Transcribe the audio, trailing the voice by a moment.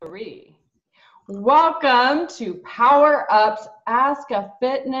3. Welcome to Power Up's Ask a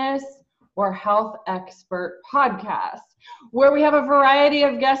Fitness or Health Expert podcast, where we have a variety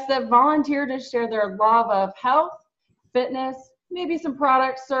of guests that volunteer to share their love of health, fitness, maybe some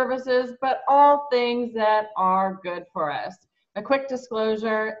product services, but all things that are good for us. A quick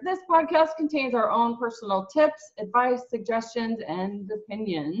disclosure, this podcast contains our own personal tips, advice, suggestions, and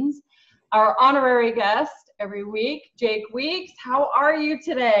opinions. Our honorary guest every week, Jake Weeks. How are you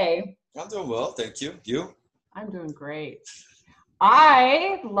today? I'm doing well, thank you. You? I'm doing great.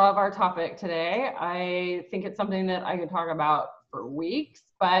 I love our topic today. I think it's something that I could talk about for weeks,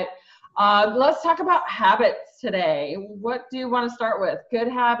 but let's talk about habits today. What do you want to start with? Good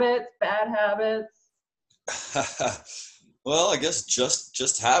habits, bad habits? Well, I guess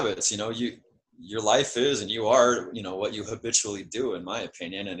just habits. Your life is and you are, what you habitually do, in my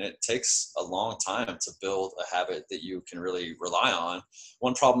opinion, and it takes a long time to build a habit that you can really rely on.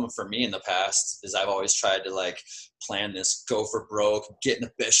 One problem for me in the past is I've always tried to plan this go for broke, get in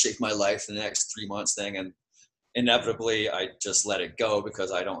the best shape of my life in the next 3 months thing, and inevitably I just let it go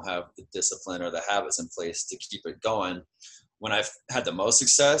because I don't have the discipline or the habits in place to keep it going. When I've had the most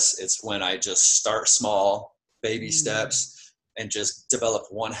success, it's when I just start small, baby steps, and just develop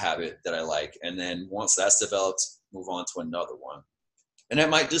one habit that I like. And then once that's developed, move on to another one. And it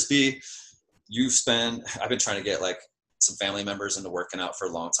might just be I've been trying to get some family members into working out for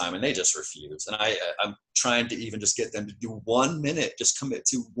a long time, and they just refuse. And I'm trying to even just get them to do 1 minute, just commit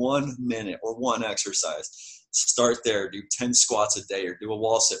to 1 minute or one exercise. Start there, do 10 squats a day, or do a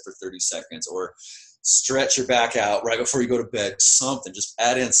wall sit for 30 seconds, or stretch your back out right before you go to bed. Something, just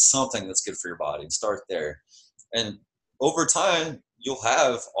add in something that's good for your body and start there. And over time, you'll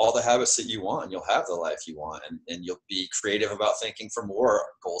have all the habits that you want, and you'll have the life you want, and you'll be creative about thinking for more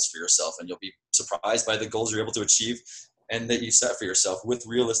goals for yourself, and you'll be surprised by the goals you're able to achieve and that you set for yourself with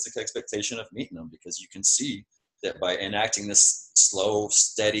realistic expectation of meeting them, because you can see that by enacting this slow,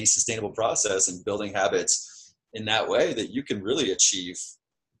 steady, sustainable process and building habits in that way, that you can really achieve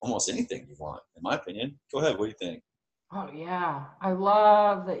almost anything you want, in my opinion. Go ahead. What do you think? Oh, yeah. I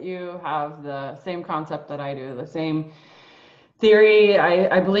love that you have the same concept that I do, the same theory.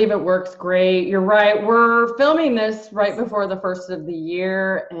 I believe it works great. You're right. We're filming this right before the first of the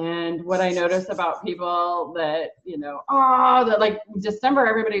year. And what I notice about people that, December,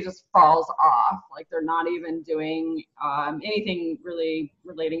 everybody just falls off. Like they're not even doing anything really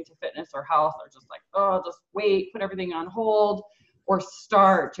relating to fitness or health. They're just like, oh, just wait, put everything on hold, or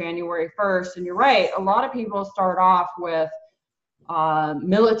start January 1st. And you're right. A lot of people start off with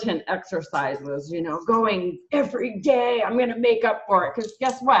militant exercises, going every day. I'm going to make up for it. Because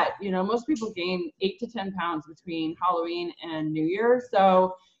guess what? Most people gain 8 to 10 pounds between Halloween and New Year's.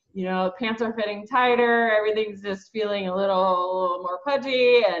 So, pants are fitting tighter. Everything's just feeling a little more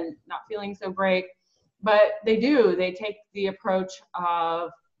pudgy and not feeling so great. But they take the approach of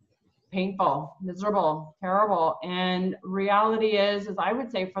painful, miserable, terrible. And reality is I would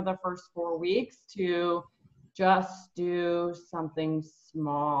say for the first 4 weeks to just do something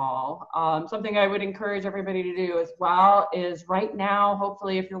small. Something I would encourage everybody to do as well is right now,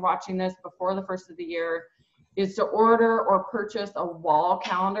 hopefully if you're watching this before the first of the year, is to order or purchase a wall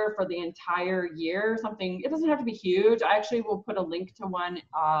calendar for the entire year. Something, it doesn't have to be huge. I actually will put a link to one in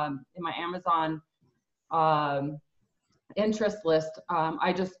my Amazon interest list.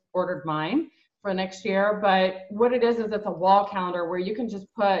 I just ordered mine for next year, but what it is it's a wall calendar where you can just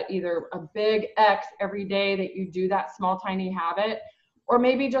put either a big X every day that you do that small tiny habit, or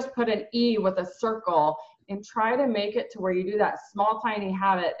maybe just put an E with a circle and try to make it to where you do that small tiny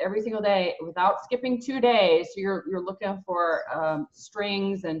habit every single day without skipping 2 days. So you're looking for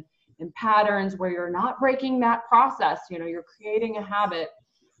strings and patterns where you're not breaking that process. You're creating a habit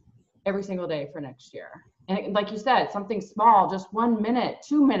every single day for next year. And like you said, something small, just 1 minute,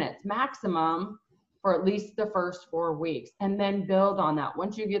 2 minutes maximum for at least the first 4 weeks, and then build on that.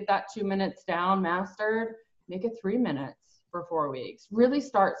 Once you get that 2 minutes down, mastered, make it 3 minutes for 4 weeks. Really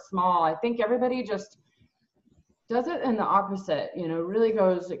start small. I think everybody just does it in the opposite, really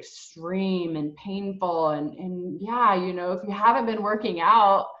goes extreme and painful. And yeah, if you haven't been working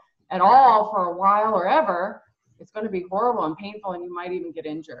out at all for a while or ever, it's going to be horrible and painful, and you might even get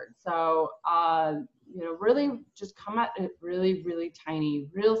injured. So, really just come at it really, really tiny,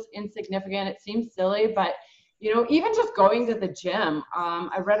 real insignificant. It seems silly, but, even just going to the gym.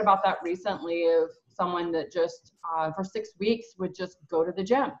 I read about that recently of someone that just for 6 weeks would just go to the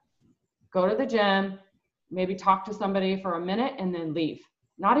gym, maybe talk to somebody for a minute and then leave.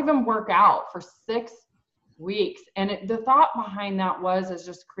 Not even work out for 6 weeks. And the thought behind that is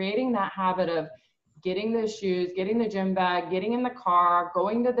just creating that habit of getting the shoes, getting the gym bag, getting in the car,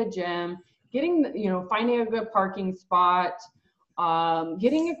 going to the gym, getting, you know, finding a good parking spot,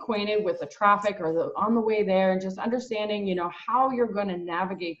 getting acquainted with the traffic or on the way there, and just understanding, you know, how you're going to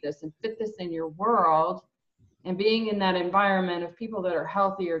navigate this and fit this in your world, and being in that environment of people that are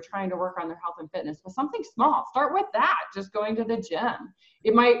healthy or trying to work on their health and fitness. But something small, start with that, just going to the gym.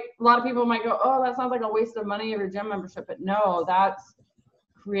 It might, a lot of people might go, oh, that sounds like a waste of money of your gym membership, but no, that's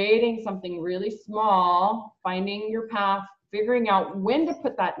creating something really small, finding your path, figuring out when to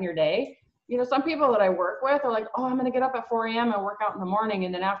put that in your day. You know, some people that I work with are like, oh, I'm going to get up at 4 a.m. and work out in the morning.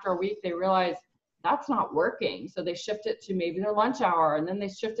 And then after a week, they realize that's not working. So they shift it to maybe their lunch hour, and then they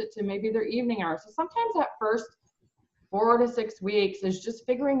shift it to maybe their evening hour. So sometimes that first 4 to 6 weeks is just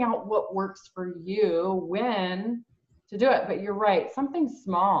figuring out what works for you, when to do it. But you're right, something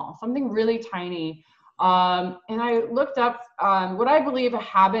small, something really tiny. And I looked up what I believe a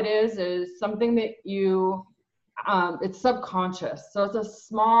habit is something that you, it's subconscious. So it's a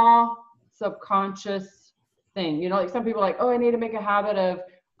small subconscious thing. You know, like some people are like, oh, I need to make a habit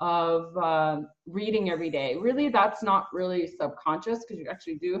of reading every day. Really, that's not really subconscious, because you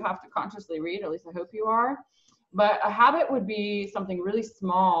actually do have to consciously read, at least I hope you are. But a habit would be something really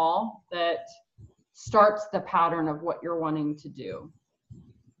small that starts the pattern of what you're wanting to do.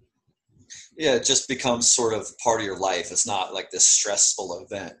 Yeah, it just becomes sort of part of your life. It's not like this stressful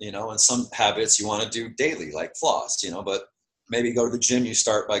event, you know, and some habits you want to do daily, like floss, you know, but maybe go to the gym, you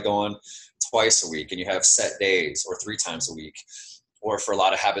start by going twice a week and you have set days, or 3 times a week. Or for a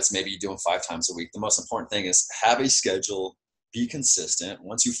lot of habits, maybe you do them 5 times a week. The most important thing is have a schedule, be consistent.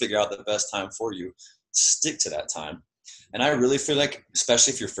 Once you figure out the best time for you, stick to that time. And I really feel like,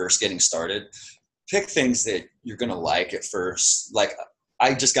 especially if you're first getting started, pick things that you're going to like at first. Like,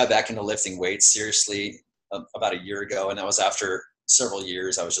 I just got back into lifting weights seriously about a year ago, and that was after several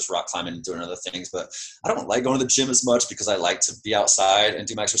years. I was just rock climbing and doing other things, but I don't like going to the gym as much because I like to be outside and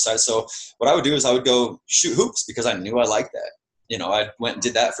do my exercise. So what I would do is I would go shoot hoops, because I knew I liked that. You know, I went and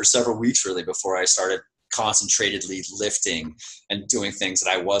did that for several weeks really before I started concentratedly lifting and doing things that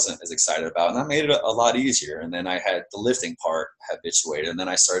I wasn't as excited about. And that made it a lot easier. And then I had the lifting part habituated, and then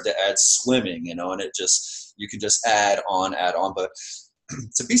I started to add swimming, you know, and it just, you can just add on. But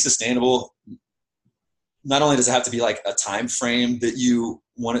to be sustainable, not only does it have to be like a time frame that you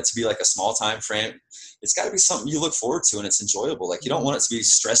want it to be, like a small time frame, it's got to be something you look forward to and it's enjoyable. Like, you don't want it to be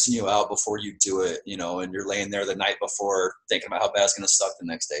stressing you out before you do it, you know, and you're laying there the night before thinking about how bad it's going to suck the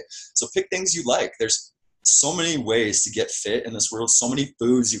next day. So pick things you like. There's so many ways to get fit in this world, so many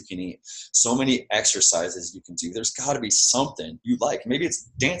foods you can eat, so many exercises you can do. There's got to be something you like. Maybe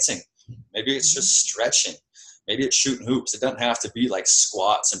it's dancing. Maybe it's just stretching. Maybe it's shooting hoops. It doesn't have to be like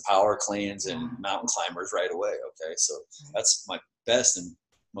squats and power cleans and mountain climbers right away. Okay. So that's my best and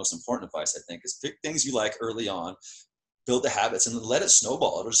most important advice, I think, is pick things you like early on, build the habits, and then let it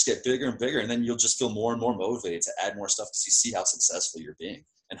snowball. It'll just get bigger and bigger. And then you'll just feel more and more motivated to add more stuff, because you see how successful you're being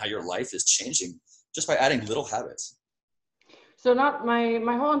and how your life is changing just by adding little habits. So not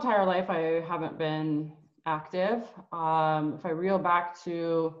my whole entire life, I haven't been active. If I reel back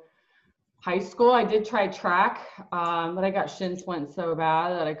to high school, I did try track, but I got shin splints so bad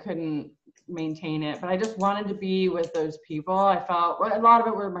that I couldn't maintain it. But I just wanted to be with those people. I felt, well, a lot of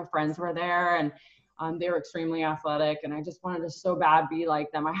it were my friends were there, and they were extremely athletic, and I just wanted to so bad be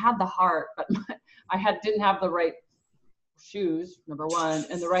like them. I had the heart, but I didn't have the right shoes, number one,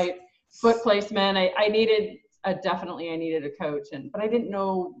 and the right foot placement. I needed I needed a coach, but I didn't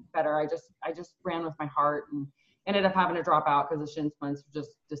know better. I just ran with my heart and ended up having to drop out because the shin splints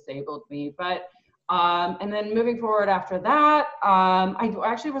just disabled me. But and then moving forward after that, I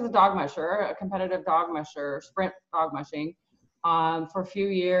actually was a dog musher, a competitive dog musher, sprint dog mushing, for a few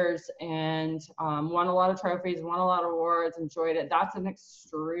years, and won a lot of trophies, won a lot of awards, enjoyed it. That's an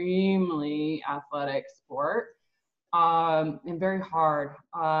extremely athletic sport, and very hard.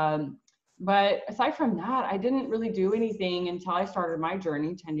 But aside from that, I didn't really do anything until I started my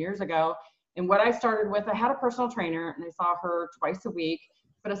journey 10 years ago. And what I started with, I had a personal trainer and I saw her twice a week.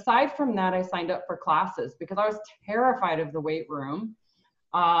 But aside from that, I signed up for classes because I was terrified of the weight room.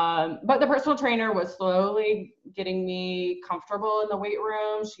 But the personal trainer was slowly getting me comfortable in the weight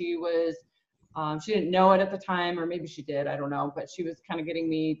room. She was, she didn't know it at the time, or maybe she did, I don't know, but she was kind of getting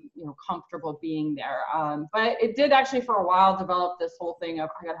me, comfortable being there. But it did actually for a while develop this whole thing of,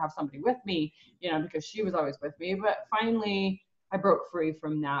 I got to have somebody with me, because she was always with me. But finally I broke free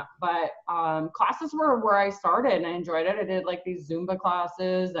from that. But classes were where I started, and I enjoyed it. I did like these Zumba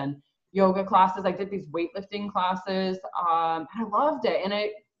classes and yoga classes. I did these weightlifting classes. And I loved it. And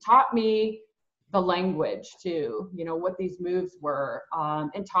it taught me the language too, you know, what these moves were,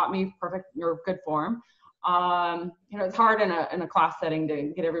 and taught me perfect or good form. You know, it's hard in a class setting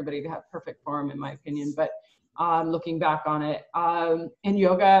to get everybody to have perfect form, in my opinion, but looking back on it, in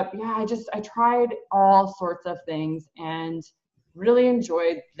yoga, yeah, I tried all sorts of things and really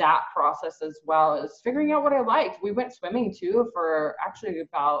enjoyed that process, as well as figuring out what I liked. We went swimming too for actually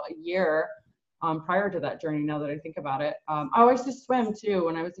about a year prior to that journey, now that I think about it. I always just swim too.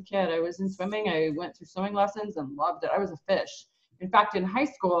 When I was a kid, I was in swimming. I went through swimming lessons and loved it. I was a fish. In fact, in high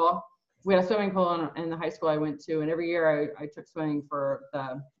school, we had a swimming pool in the high school I went to, and every year I took swimming for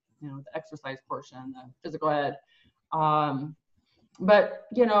the, you know, the exercise portion, the physical ed. But,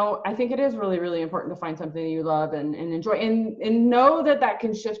 you know, I think it is really, really important to find something that you love and enjoy, and know that that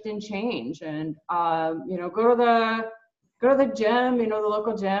can shift and change. And, you know, go to the gym, you know, the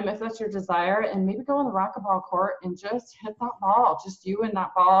local gym, if that's your desire, and maybe go on the racquetball court and just hit that ball, just you and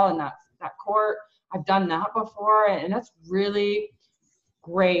that ball and that court. I've done that before, and that's really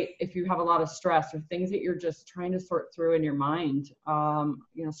great if you have a lot of stress or things that you're just trying to sort through in your mind.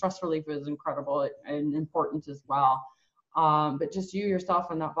 You know, stress relief is incredible and important as well. But just you, yourself,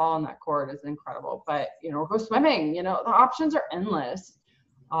 and that ball and that court is incredible. But, you know, go swimming, you know, the options are endless.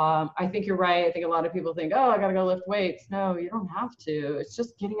 I think you're right. I think a lot of people think, oh, I got to go lift weights. No, you don't have to. It's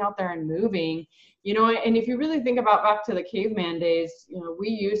just getting out there and moving, you know. And if you really think about back to the caveman days, you know, we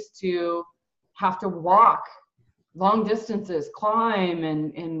used to have to walk long distances, climb,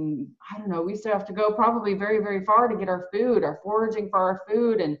 and I don't know, we used to have to go probably very, very far to get our food, our foraging for our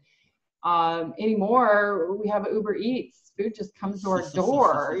food. And anymore, we have Uber Eats. Food just comes to our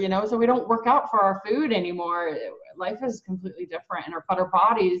door, you know, so we don't work out for our food anymore. Life is completely different, but our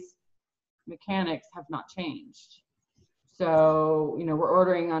bodies mechanics have not changed. So, you know, we're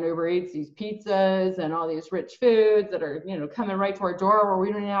ordering on Uber Eats these pizzas and all these rich foods that are, you know, coming right to our door, where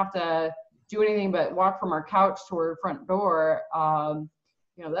we don't even have to do anything but walk from our couch to our front door.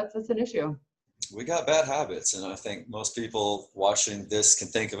 You know, that's an issue. We got bad habits, and I think most people watching this can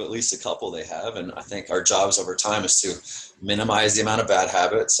think of at least a couple they have. And I think our jobs over time is to minimize the amount of bad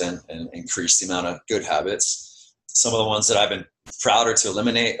habits and increase the amount of good habits. Some of the ones that I've been prouder to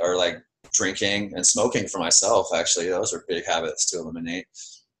eliminate are like drinking and smoking for myself. Actually, those are big habits to eliminate.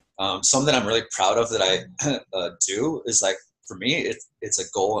 Some that I'm really proud of that I do is, like, for me, it's a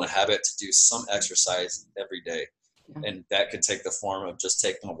goal and a habit to do some exercise every day. And that could take the form of just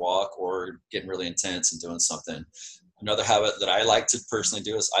taking a walk or getting really intense and doing something. Another habit that I like to personally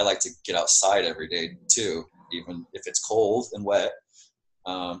do is I like to get outside every day too, even if it's cold and wet,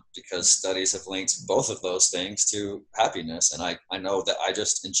 because studies have linked both of those things to happiness. And I know that I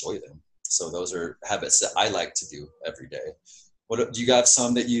just enjoy them. So those are habits that I like to do every day. What do you got?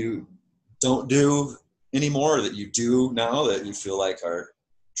 Some that you don't do anymore, or that you do now that you feel like are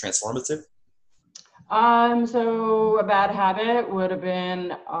transformative? So a bad habit would have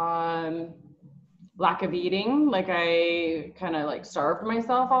been lack of eating. Like, I kind of like starved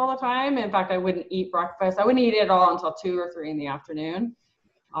myself all the time. In fact, I wouldn't eat breakfast. I wouldn't eat it all until 2 or 3 in the afternoon.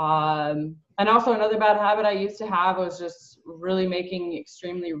 And also another bad habit I used to have was just really making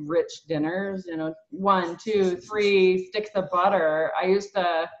extremely rich dinners, you know, 1, 2, 3 sticks of butter. I used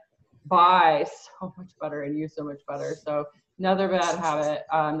to buy so much butter and use so much butter. So another bad habit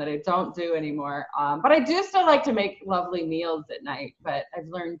that I don't do anymore. But I do still like to make lovely meals at night, but I've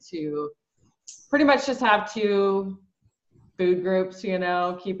learned to pretty much just have 2 food groups, you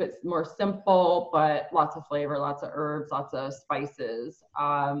know, keep it more simple, but lots of flavor, lots of herbs, lots of spices.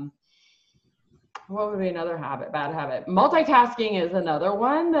 What would be another habit, bad habit? Multitasking is another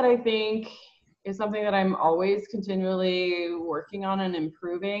one that I think is something that I'm always continually working on and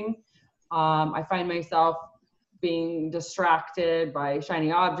improving. I find myself being distracted by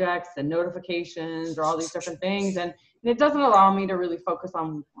shiny objects and notifications or all these different things. And it doesn't allow me to really focus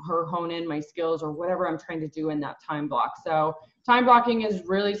on or hone in my skills or whatever I'm trying to do in that time block. So time blocking is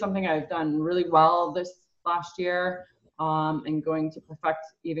really something I've done really well this last year, and going to perfect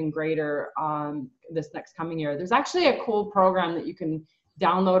even greater this next coming year. There's actually a cool program that you can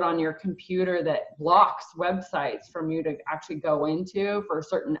download on your computer that blocks websites from you to actually go into for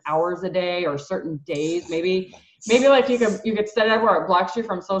certain hours a day or certain days. Maybe like you could set it up where it blocks you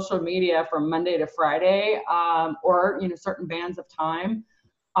from social media from Monday to Friday, or, you know, certain bands of time.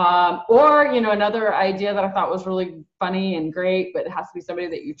 Or, you know, another idea that I thought was really funny and great, but it has to be somebody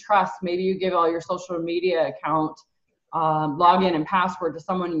that you trust. Maybe you give all your social media account login and password to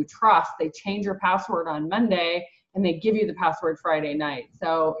someone you trust. They change your password on Monday and they give you the password Friday night.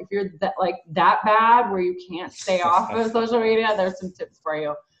 So if you're that bad where you can't stay off of social media, there's some tips for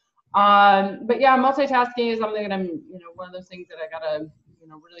you. But yeah, multitasking is something that I'm, you know, one of those things that I gotta, you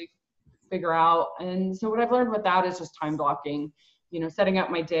know, really figure out. And so what I've learned with that is just time blocking, setting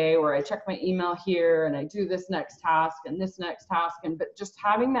up my day where I check my email here and I do this next task and this next task, but just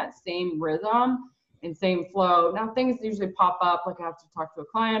having that same rhythm and same flow. Now things usually pop up, like I have to talk to a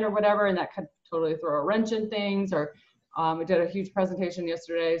client or whatever, and that could totally throw a wrench in things. Or we did a huge presentation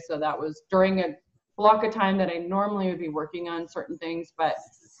yesterday, so that was during a block of time that I normally would be working on certain things. But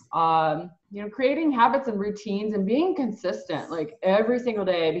creating habits and routines and being consistent, like every single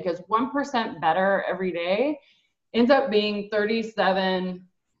day, because 1% better every day ends up being 37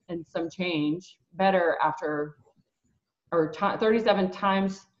 and some change better after, or 37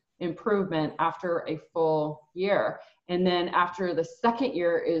 times improvement after a full year. And then after the second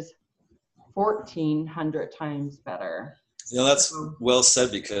year is 1,400 times better. That's well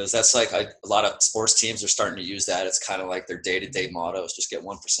said, because that's like a lot of sports teams are starting to use that. It's kind of like their day-to-day motto is just get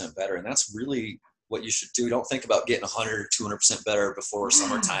 1% better. And that's really what you should do. Don't think about getting 100 or 200% better before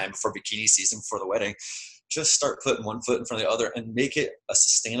summertime, before bikini season, before the wedding. Just start putting one foot in front of the other and make it a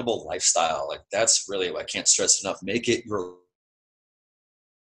sustainable lifestyle. Like that's really, I can't stress enough. Make it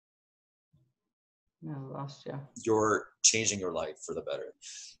you're changing your life for the better.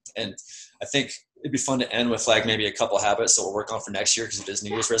 And I think it'd be fun to end with like maybe a couple habits that we'll work on for next year, because it is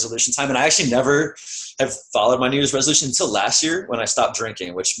New Year's resolution time. And I actually never have followed my New Year's resolution until last year when I stopped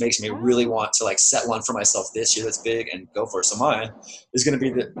drinking, which makes me really want to like set one for myself this year that's big and go for it. So mine is going to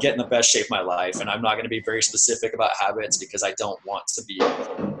be get in the best shape of my life. And I'm not going to be very specific about habits because I don't want to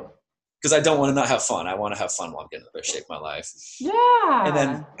not have fun. I want to have fun while I'm getting in the best shape of my life. Yeah. And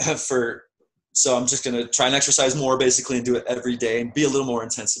then so I'm just going to try and exercise more basically and do it every day and be a little more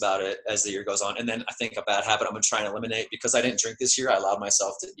intense about it as the year goes on. And then I think a bad habit I'm going to try and eliminate, because I didn't drink this year. I allowed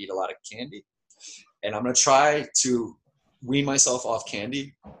myself to eat a lot of candy, and I'm going to try to wean myself off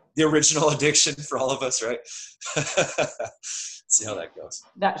candy, the original addiction for all of us, right? See how that goes.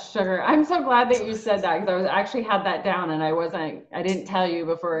 That sugar. I'm so glad that you said that, because I actually had that down and I didn't tell you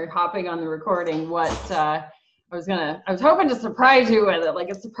before hopping on the recording what, I was hoping to surprise you with it, like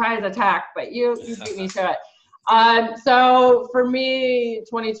a surprise attack, but you beat me to it. So for me,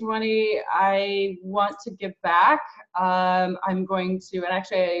 2020, I want to give back. I'm going to, and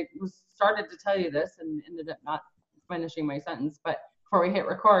actually I started to tell you this and ended up not finishing my sentence, but before we hit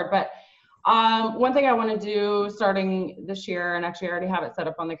record, but one thing I want to do starting this year, and actually I already have it set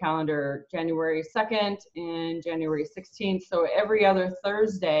up on the calendar, January 2nd and January 16th. So every other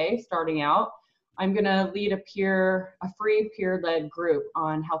Thursday starting out, I'm going to lead a free peer-led group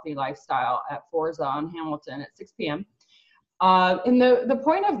on healthy lifestyle at Forza on Hamilton at 6 p.m. And the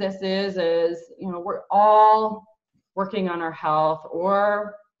point of this is, we're all working on our health,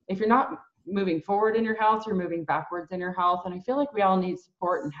 or if you're not moving forward in your health, you're moving backwards in your health. And I feel like we all need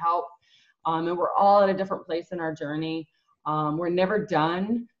support and help. And we're all at a different place in our journey. We're never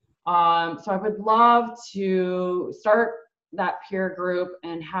done. So I would love to start that peer group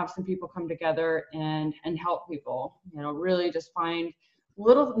and have some people come together and help people, really just find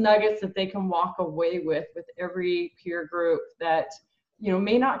little nuggets that they can walk away with every peer group that,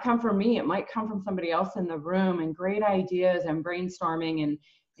 may not come from me. It might come from somebody else in the room, and great ideas and brainstorming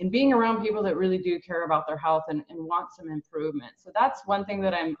and being around people that really do care about their health and want some improvement. So that's one thing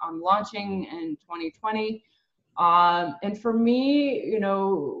that I'm launching in 2020. And for me,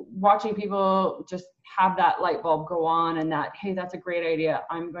 watching people just have that light bulb go on and that, hey, that's a great idea,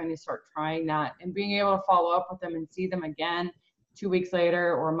 I'm going to start trying that, and being able to follow up with them and see them again 2 weeks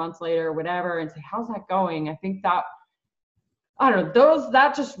later or a month later or whatever and say, how's that going? I think that, I don't know,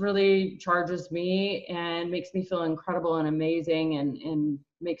 that just really charges me and makes me feel incredible and amazing, and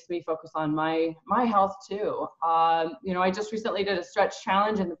makes me focus on my health too. I just recently did a stretch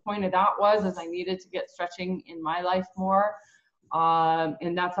challenge, and the point of that was I needed to get stretching in my life more.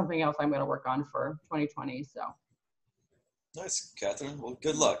 And that's something else I'm going to work on for 2020. So. Nice, Catherine. Well,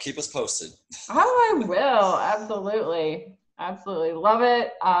 good luck. Keep us posted. Oh, I will. Absolutely. Absolutely. Love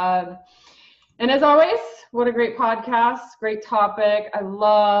it. And as always, what a great podcast, great topic. I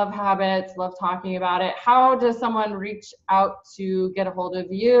love habits, love talking about it. How does someone reach out to get a hold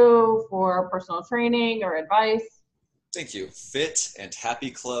of you for personal training or advice? Thank you.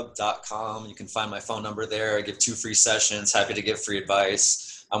 fitandhappyclub.com. You can find my phone number there. I give 2 free sessions. Happy to give free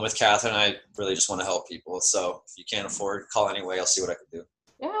advice. I'm with Catherine. I really just want to help people. So if you can't afford, call anyway. I'll see what I can do.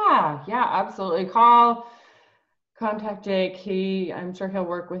 Yeah, absolutely. Contact Jake. I'm sure he'll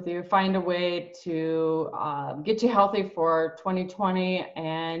work with you. Find a way to get you healthy for 2020.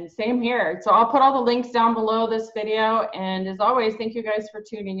 And same here. So I'll put all the links down below this video. And as always, thank you guys for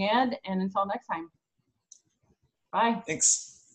tuning in. And until next time. Bye. Thanks.